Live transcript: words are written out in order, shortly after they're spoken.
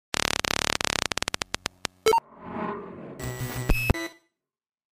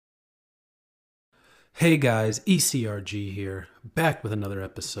Hey guys, ECRG here, back with another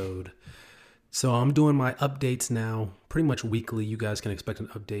episode. So I'm doing my updates now, pretty much weekly. You guys can expect an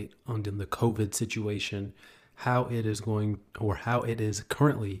update on the COVID situation, how it is going or how it is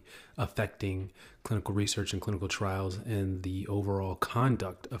currently affecting clinical research and clinical trials and the overall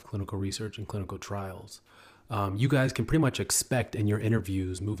conduct of clinical research and clinical trials. You guys can pretty much expect in your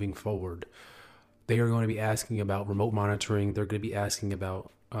interviews moving forward, they are going to be asking about remote monitoring. They're going to be asking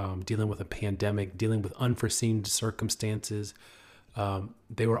about dealing with a pandemic, dealing with unforeseen circumstances.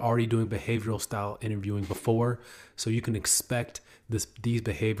 They were already doing behavioral style interviewing before, so you can expect these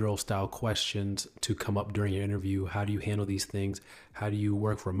behavioral style questions to come up during your interview. How do you handle these things? How do you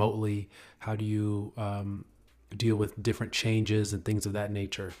work remotely? How do you deal with different changes and things of that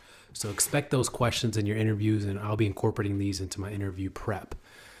nature? So expect those questions in your interviews, and I'll be incorporating these into my interview prep.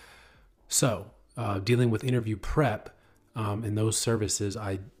 So dealing with interview prep and those services,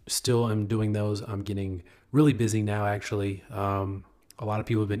 I still am doing those. I'm getting really busy now, actually. A lot of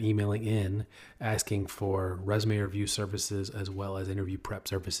people have been emailing in asking for resume review services as well as interview prep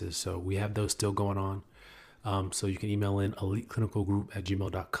services. So we have those still going on. So you can email in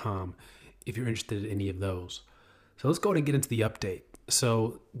eliteclinicalgroup@gmail.com if you're interested in any of those. So let's go ahead and get into the update.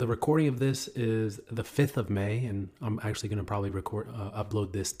 So the recording of this is the 5th of May, and I'm actually going to probably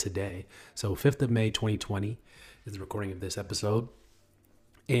upload this today. So 5th of May, 2020 is the recording of this episode.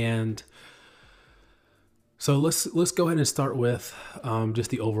 And so let's go ahead and start with just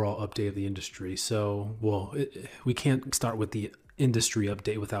the overall update of the industry. So, we can't start with the industry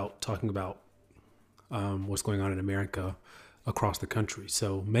update without talking about what's going on in America across the country.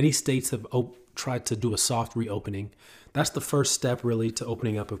 So many states have tried to do a soft reopening. That's the first step really to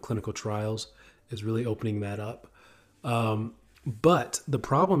opening up of clinical trials, is really opening that up. But the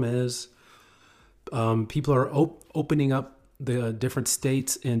problem is people are opening up the different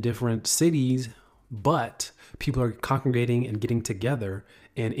states and different cities, but people are congregating and getting together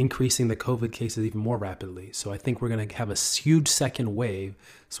and increasing the COVID cases even more rapidly. So I think we're going to have a huge second wave.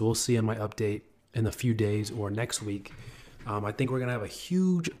 So we'll see in my update in a few days or next week. I think we're going to have a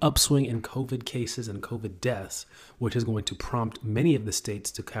huge upswing in COVID cases and COVID deaths, which is going to prompt many of the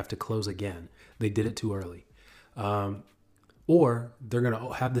states to have to close again. They did it too early. Or they're going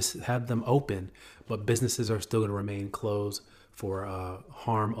to have them open, but businesses are still going to remain closed for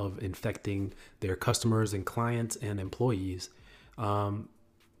harm of infecting their customers and clients and employees.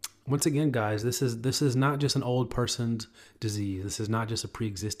 Once again, guys, this is not just an old person's disease. This is not just a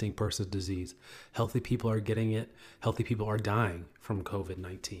pre-existing person's disease. Healthy people are getting it. Healthy people are dying from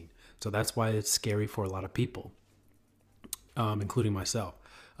COVID-19. So that's why it's scary for a lot of people, including myself.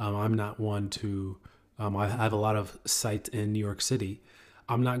 I'm not one to, I have a lot of sites in New York City.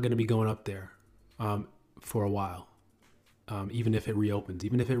 I'm not going to be going up there for a while, even if it reopens.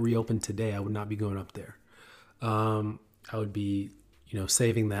 Even if it reopened today, I would not be going up there. I would be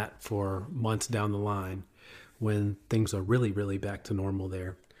saving that for months down the line when things are really, really back to normal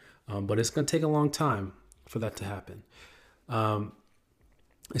there. But it's going to take a long time for that to happen,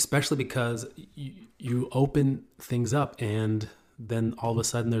 especially because you open things up and then all of a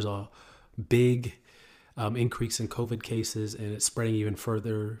sudden there's a big increase in COVID cases, and it's spreading even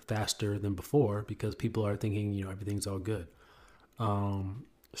faster than before because people are thinking, everything's all good.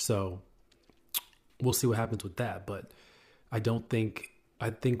 So we'll see what happens with that. But I think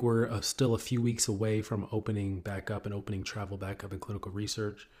we're still a few weeks away from opening back up and opening travel back up in clinical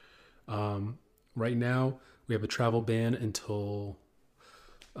research. Right now, we have a travel ban until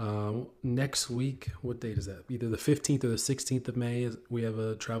next week. What date is that? Either the 15th or the 16th of May. We have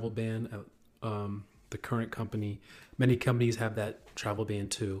a travel ban at the current company. Many companies have that travel ban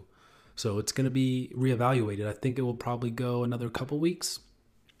too. So it's going to be reevaluated. I think it will probably go another couple weeks.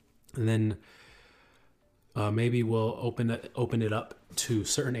 And then maybe we'll open it up to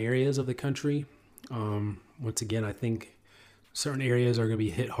certain areas of the country. Once again, I think certain areas are going to be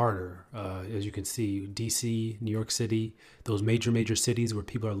hit harder. As you can see, DC, New York City, those major cities where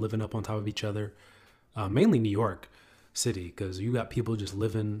people are living up on top of each other. Mainly New York City, because you got people just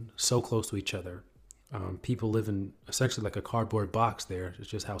living so close to each other. People live in essentially like a cardboard box there. It's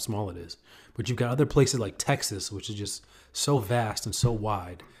just how small it is. But you've got other places like Texas, which is just so vast and so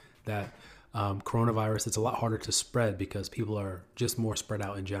wide that coronavirus, it's a lot harder to spread because people are just more spread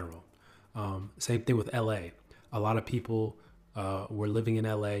out in general. Same thing with LA. A lot of people were living in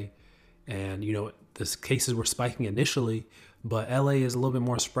LA, and the cases were spiking initially, but LA is a little bit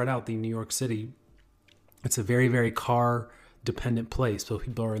more spread out than New York City. It's a very, very car dependent place. So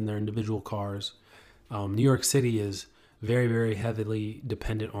people are in their individual cars. New York City is very, very heavily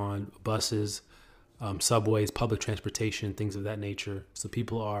dependent on buses, subways, public transportation, things of that nature. So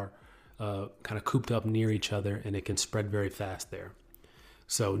people are kind of cooped up near each other, and it can spread very fast there.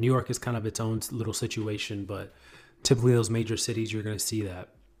 So New York is kind of its own little situation, but typically those major cities, you're going to see that.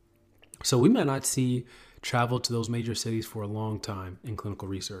 So we might not see travel to those major cities for a long time in clinical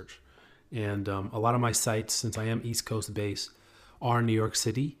research. And a lot of my sites, since I am East Coast based, are in New York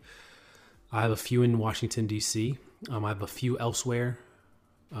City. I have a few in Washington, D.C. I have a few elsewhere,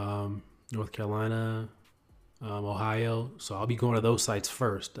 North Carolina, Ohio. So I'll be going to those sites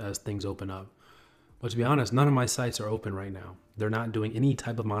first as things open up. But to be honest, none of my sites are open right now. They're not doing any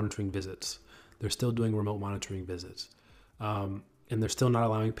type of monitoring visits. They're still doing remote monitoring visits. And they're still not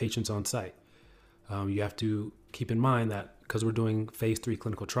allowing patients on site. You have to keep in mind that because we're doing phase 3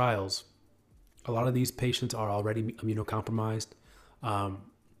 clinical trials, a lot of these patients are already immunocompromised.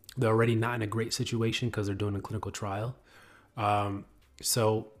 They're already not in a great situation because they're doing a clinical trial.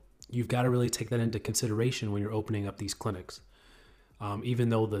 So you've got to really take that into consideration when you're opening up these clinics. Even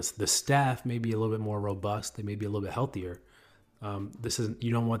though the staff may be a little bit more robust, they may be a little bit healthier.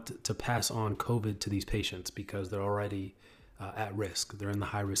 You don't want to pass on COVID to these patients because they're already at risk. They're in the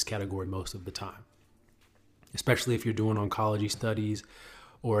high risk category most of the time, especially if you're doing oncology studies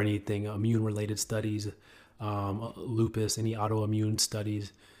or anything immune related studies, lupus, any autoimmune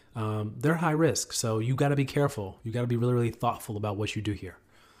studies. They're high risk. So you got to be careful. You got to be really, really thoughtful about what you do here.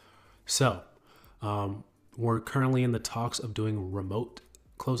 So we're currently in the talks of doing remote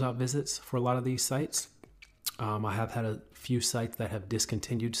closeout visits for a lot of these sites. I have had a few sites that have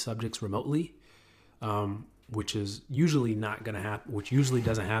discontinued subjects remotely, which is usually not going to happen, which usually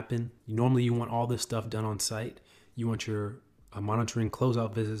doesn't happen. Normally you want all this stuff done on site. You want your monitoring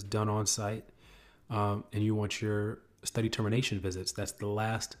closeout visits done on site, and you want your study termination visits. That's the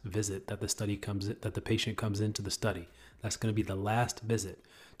last visit that the patient comes into the study. That's going to be the last visit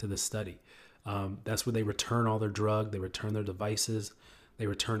to the study. That's where they return all their drug, they return their devices, they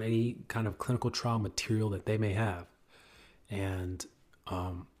return any kind of clinical trial material that they may have. And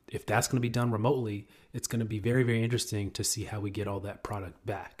if that's going to be done remotely, it's going to be very, very interesting to see how we get all that product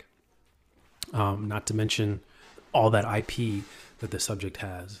back. Not to mention all that IP that the subject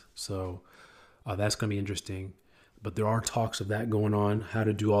has. So that's going to be interesting. But there are talks of that going on, how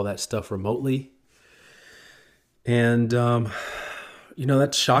to do all that stuff remotely. And,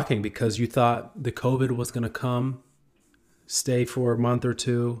 that's shocking because you thought the COVID was going to come, stay for a month or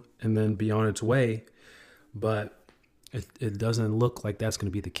two, and then be on its way. But it doesn't look like that's going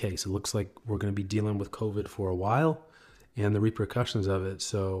to be the case. It looks like we're going to be dealing with COVID for a while and the repercussions of it.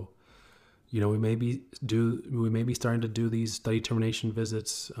 So, we may be starting to do these study termination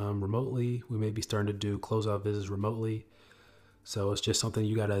visits remotely. We may be starting to do closeout visits remotely. So it's just something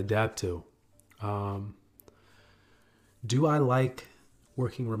you got to adapt to. Do I like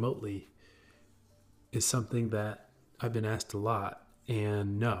working remotely? Is something that I've been asked a lot,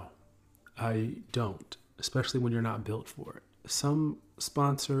 and no, I don't, especially when you're not built for it. Some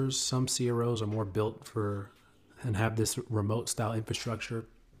sponsors, some CROs are more built for and have this remote style infrastructure.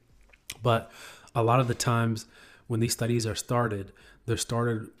 But a lot of the times when these studies are started, they're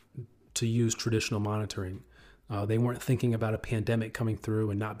started to use traditional monitoring. They weren't thinking about a pandemic coming through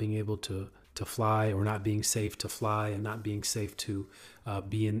and not being able to fly, or not being safe to fly, and not being safe to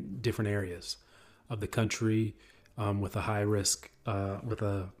be in different areas of the country with a high risk, with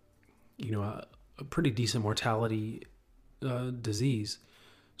a pretty decent mortality disease.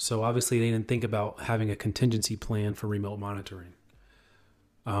 So obviously they didn't think about having a contingency plan for remote monitoring.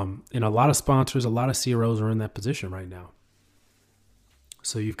 And a lot of sponsors, a lot of CROs are in that position right now.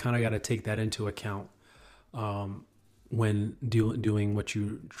 So you've kind of got to take that into account when doing what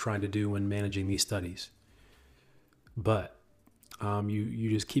you're trying to do when managing these studies. But you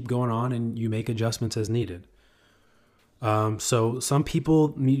just keep going on and you make adjustments as needed. So some people,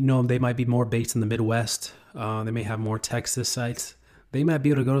 they might be more based in the Midwest. They may have more Texas sites. They might be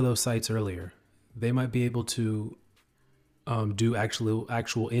able to go to those sites earlier. They might be able to do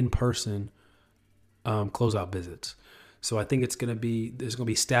actual in-person closeout visits. So I think there's going to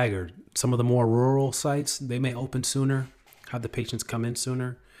be staggered. Some of the more rural sites, they may open sooner, have the patients come in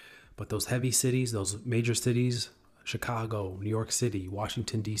sooner. But those heavy cities, those major cities, Chicago, New York City,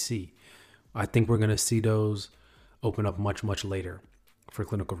 Washington, D.C., I think we're going to see those open up much, much later for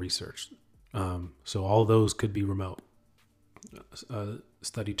clinical research. So all those could be remote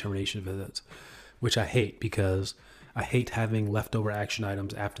study termination visits, which I hate because I hate having leftover action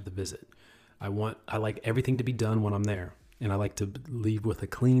items after the visit. I like everything to be done when I'm there, and I like to leave with a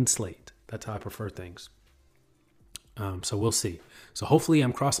clean slate. That's how I prefer things. So we'll see. So hopefully,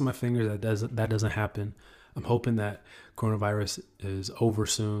 I'm crossing my fingers that doesn't happen. I'm hoping that coronavirus is over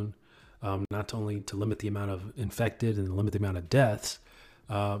soon, not only to limit the amount of infected and limit the amount of deaths,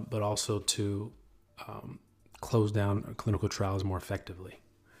 but also to close down clinical trials more effectively.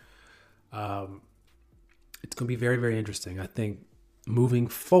 It's going to be very, very interesting. I think moving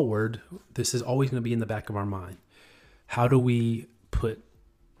forward, this is always going to be in the back of our mind. How do we put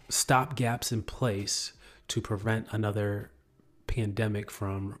stop gaps in place to prevent another pandemic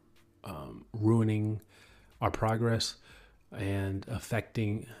from ruining our progress and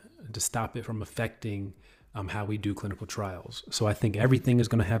to stop it from affecting how we do clinical trials? So I think everything is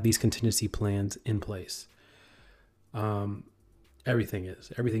going to have these contingency plans in place. Everything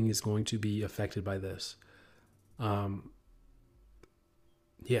is going to be affected by this.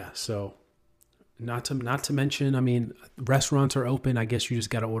 So not to mention, I mean, restaurants are open. I guess you just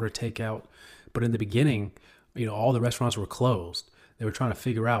got to order takeout. But in the beginning, all the restaurants were closed. They were trying to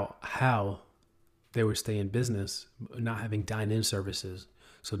figure out how they would stay in business, not having dine-in services.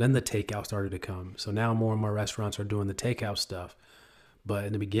 So then the takeout started to come. So now more and more restaurants are doing the takeout stuff. But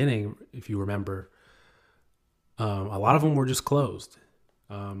in the beginning, if you remember, a lot of them were just closed.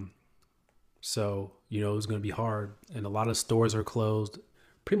 So, it was going to be hard. And a lot of stores are closed,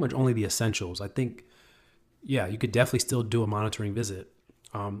 pretty much only the essentials. I think, you could definitely still do a monitoring visit.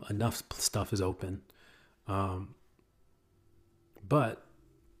 Enough stuff is open. But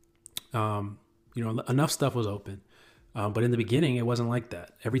enough stuff was open. But in the beginning, it wasn't like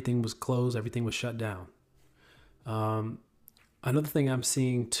that. Everything was closed. Everything was shut down. Another thing I'm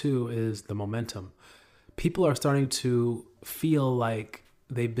seeing too is the momentum. People are starting to feel like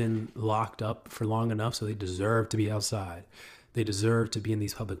they've been locked up for long enough, so they deserve to be outside. They deserve to be in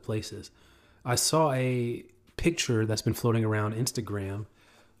these public places. I saw a picture that's been floating around Instagram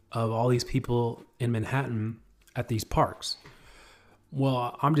of all these people in Manhattan at these parks.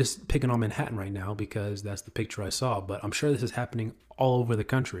 Well, I'm just picking on Manhattan right now because that's the picture I saw, but I'm sure this is happening all over the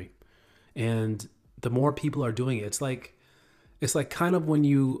country. And the more people are doing it, it's like kind of when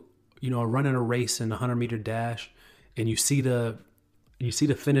you are running a race in a 100-meter dash and you see the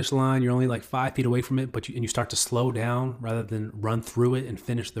finish line, you're only like 5 feet away from it, but you start to slow down rather than run through it and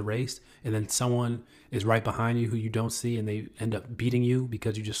finish the race. And then someone is right behind you who you don't see and they end up beating you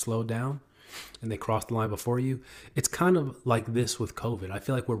because you just slowed down and they crossed the line before you. It's kind of like this with COVID. I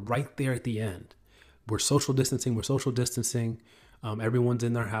feel like we're right there at the end. We're social distancing. Everyone's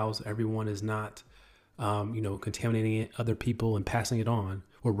in their house. Everyone is not, contaminating other people and passing it on.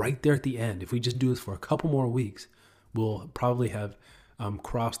 We're right there at the end. If we just do this for a couple more weeks, we'll probably have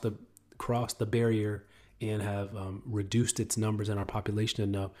crossed the barrier and have reduced its numbers in our population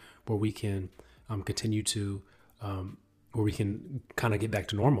enough where we can continue to where we can kind of get back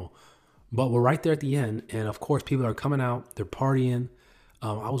to normal. But we're right there at the end, and of course, people are coming out. They're partying.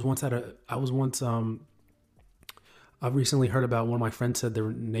 I've recently heard about one of my friends said their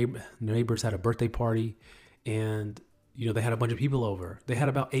neighbors had a birthday party, and they had a bunch of people over. They had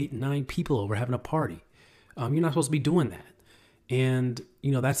about 8-9 people over having a party. You're not supposed to be doing that. And,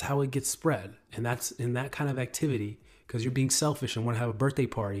 that's how it gets spread. And that's in that kind of activity, because you're being selfish and want to have a birthday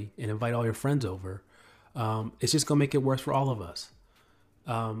party and invite all your friends over. It's just going to make it worse for all of us.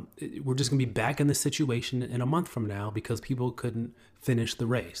 We're just going to be back in this situation in a month from now because people couldn't finish the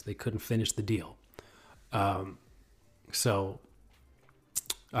race. They couldn't finish the deal. So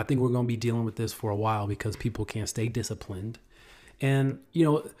I think we're going to be dealing with this for a while because people can't stay disciplined. And,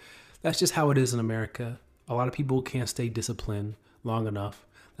 that's just how it is in America. A lot of people can't stay disciplined long enough.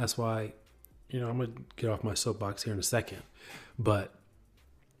 That's why, I'm going to get off my soapbox here in a second. But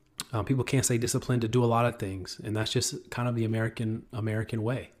people can't stay disciplined to do a lot of things. And that's just kind of the American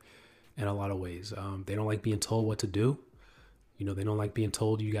way in a lot of ways. They don't like being told what to do. They don't like being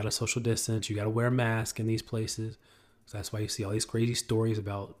told you got to social distance. You got to wear a mask in these places. So that's why you see all these crazy stories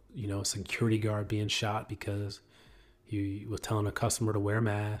about, a security guard being shot because he was telling a customer to wear a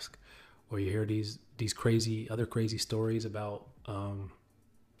mask. Or you hear these other crazy stories about,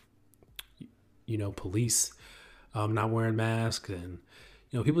 police not wearing masks. And,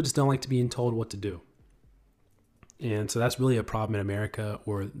 people just don't like to be told what to do. And so that's really a problem in America,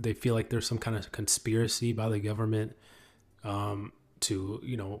 where they feel like there's some kind of conspiracy by the government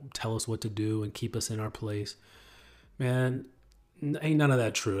to, tell us what to do and keep us in our place. Man, ain't none of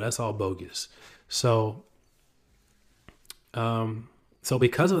that true. That's all bogus. So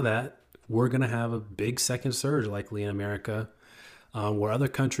because of that, we're going to have a big second surge likely in America, where other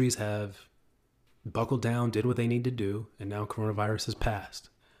countries have buckled down, did what they need to do, and now coronavirus has passed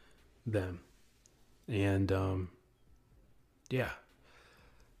them. And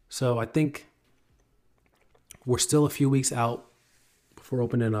so I think we're still a few weeks out before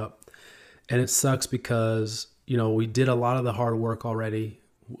opening up, and it sucks because we did a lot of the hard work already.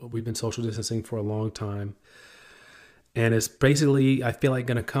 We've been social distancing for a long time, And it's basically, I feel like,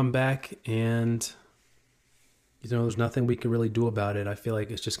 going to come back, and there's nothing we can really do about it. I feel like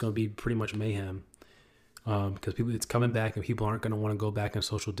it's just going to be pretty much mayhem, because it's coming back, and people aren't going to want to go back and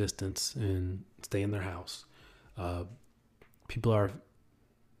social distance and stay in their house. People are,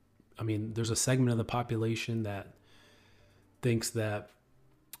 there's a segment of the population that thinks that,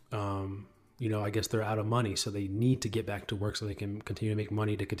 I guess they're out of money, so they need to get back to work so they can continue to make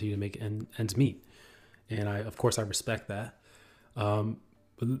money to continue to make ends meet. And of course, I respect that.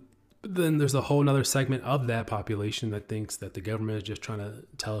 But then there's a whole nother segment of that population that thinks that the government is just trying to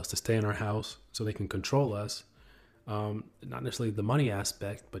tell us to stay in our house so they can control us. Not necessarily the money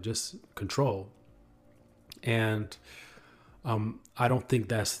aspect, but just control. And I don't think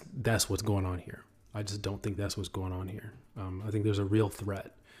that's what's going on here. I just don't think that's what's going on here. I think there's a real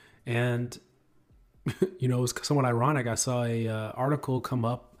threat. And, it was somewhat ironic. I saw a article come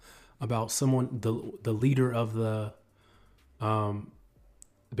up about someone, the leader of the,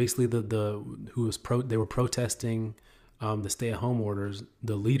 basically they were protesting the stay-at-home orders.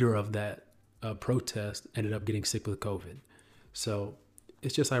 The leader of that protest ended up getting sick with COVID. So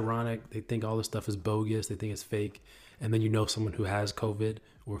it's just ironic. They think all this stuff is bogus. They think it's fake. And then someone who has COVID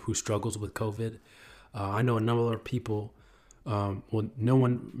or who struggles with COVID. I know a number of people, no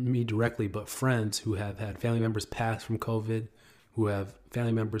one me directly, but friends who have had family members pass from COVID, who have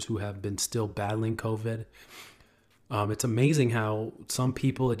family members who have been still battling COVID. It's amazing how some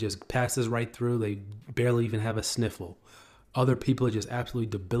people, it just passes right through. They barely even have a sniffle. Other people, it just absolutely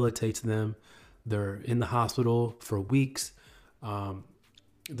debilitates them. They're in the hospital for weeks.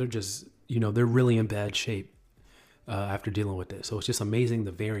 They're just, they're really in bad shape after dealing with it. So it's just amazing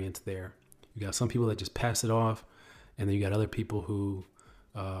the variance there. You got some people that just pass it off, and then you got other people who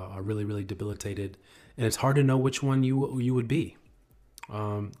are really, really debilitated. And it's hard to know which one you would be.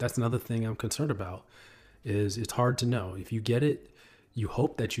 That's another thing I'm concerned about. Is it's hard to know. If you get it, you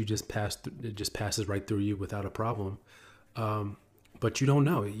hope that it just passes right through you without a problem. But you don't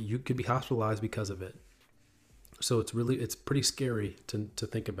know. You could be hospitalized because of it. So it's pretty scary to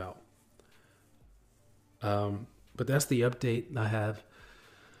think about. But that's the update I have.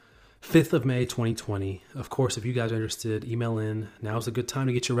 5th of May, 2020. Of course, if you guys are interested, email in. Now's a good time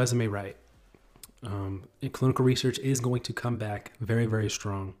to get your resume right. Clinical research is going to come back very, very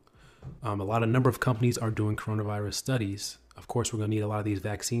strong. A number of companies are doing coronavirus studies. Of course, we're going to need a lot of these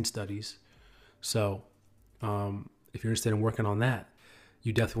vaccine studies. So if you're interested in working on that,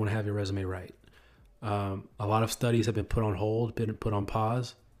 you definitely want to have your resume right. A lot of studies have been put on hold, been put on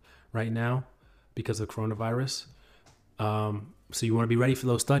pause right now because of coronavirus. So you want to be ready for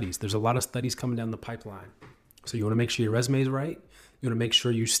those studies. There's a lot of studies coming down the pipeline. So you want to make sure your resume is right. You want to make sure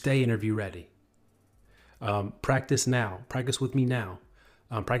you stay interview ready. Practice now. Practice with me now.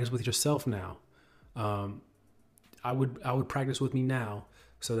 Practice with yourself now. I would practice with me now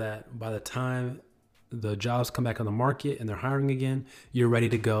so that by the time the jobs come back on the market and they're hiring again, you're ready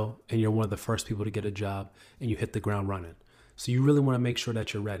to go and you're one of the first people to get a job and you hit the ground running. So you really want to make sure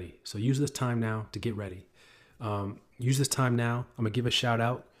that you're ready. So use this time now to get ready. Use this time now. I'm going to give a shout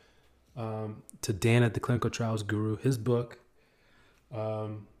out to Dan at the Clinical Trials Guru. His book,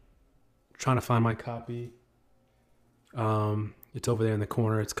 trying to find my copy. It's over there in the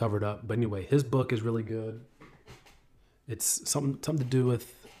corner. It's covered up. But anyway, his book is really good. It's something to do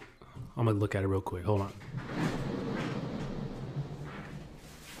with, I'm going to look at it real quick. Hold on.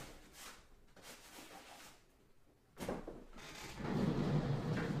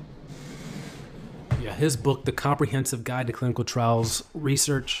 Yeah, his book, The Comprehensive Guide to Clinical Trials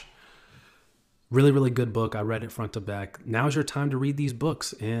Research. Really, really good book. I read it front to back. Now's your time to read these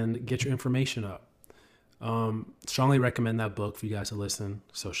books and get your information up. Strongly recommend that book for you guys to listen.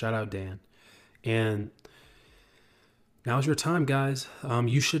 So shout out Dan. And now's your time, guys.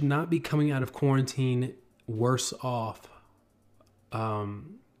 You should not be coming out of quarantine worse off.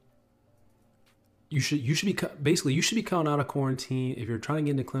 You should be coming out of quarantine. If you're trying to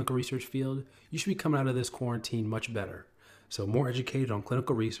get into the clinical research field, you should be coming out of this quarantine much better. So more educated on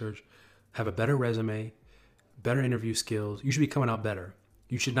clinical research, have a better resume, better interview skills. You should be coming out better.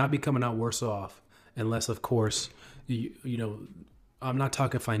 You should not be coming out worse off. Unless, of course, I'm not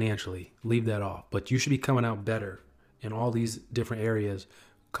talking financially. Leave that off. But you should be coming out better in all these different areas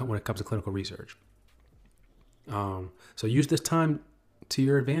when it comes to clinical research. So use this time to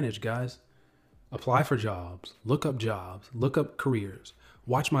your advantage, guys. Apply for jobs. Look up careers.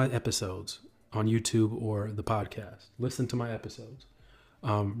 Watch my episodes on YouTube or the podcast. Listen to my episodes.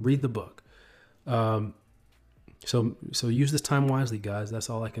 Read the book. So use this time wisely, guys. That's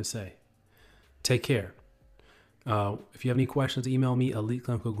all I can say. Take care. If you have any questions, email me,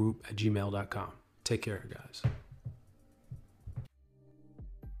 eliteclinicalgroup@gmail.com. Take care, guys.